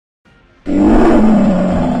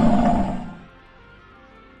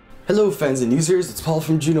Hello fans and users, it's Paul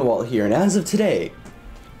from JunoWallet here, and as of today,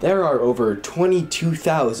 there are over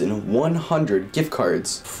 22,100 gift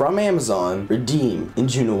cards from Amazon redeemed in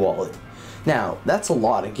JunoWallet. Now, that's a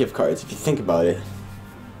lot of gift cards if you think about it.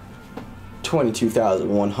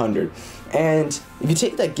 22,100. And if you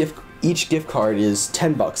take that each gift card is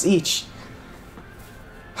 10 bucks each,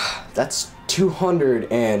 that's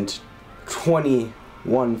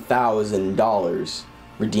 $221,000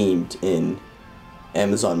 redeemed in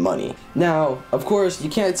Amazon money. Now, of course, you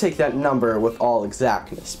can't take that number with all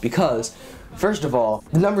exactness because, first of all,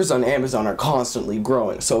 the numbers on Amazon are constantly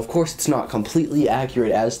growing, so of course it's not completely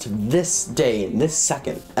accurate as to this day and this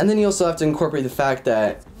second. And then you also have to incorporate the fact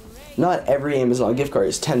that not every Amazon gift card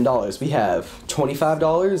is $10. We have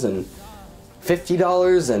 $25 and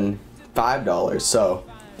 $50 and $5, so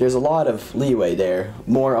there's a lot of leeway there,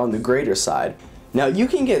 more on the greater side. Now, you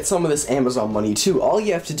can get some of this Amazon money too. All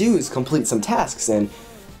you have to do is complete some tasks and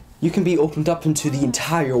you can be opened up into the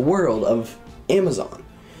entire world of Amazon.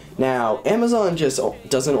 Now, Amazon just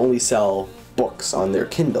doesn't only sell books on their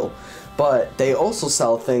Kindle, but they also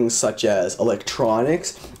sell things such as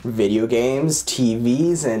electronics, video games,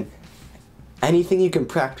 TVs, and anything you can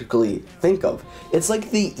practically think of. It's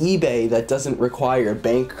like the eBay that doesn't require a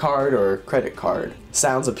bank card or credit card.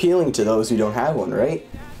 Sounds appealing to those who don't have one, right?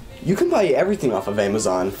 You can buy everything off of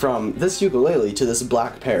Amazon, from this ukulele to this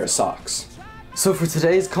black pair of socks. So for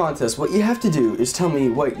today's contest, what you have to do is tell me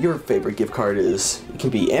what your favorite gift card is. It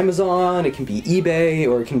can be Amazon, it can be eBay,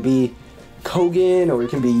 or it can be Kogan, or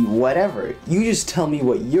it can be whatever. You just tell me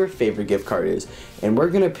what your favorite gift card is, and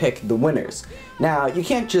we're gonna pick the winners. Now, you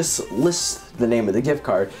can't just list the name of the gift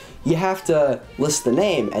card. You have to list the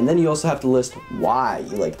name, and then you also have to list why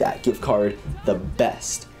you like that gift card the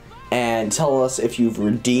best. And tell us if you've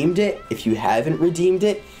redeemed it, if you haven't redeemed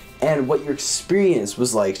it, and what your experience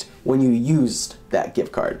was like when you used that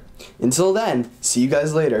gift card. Until then, see you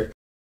guys later.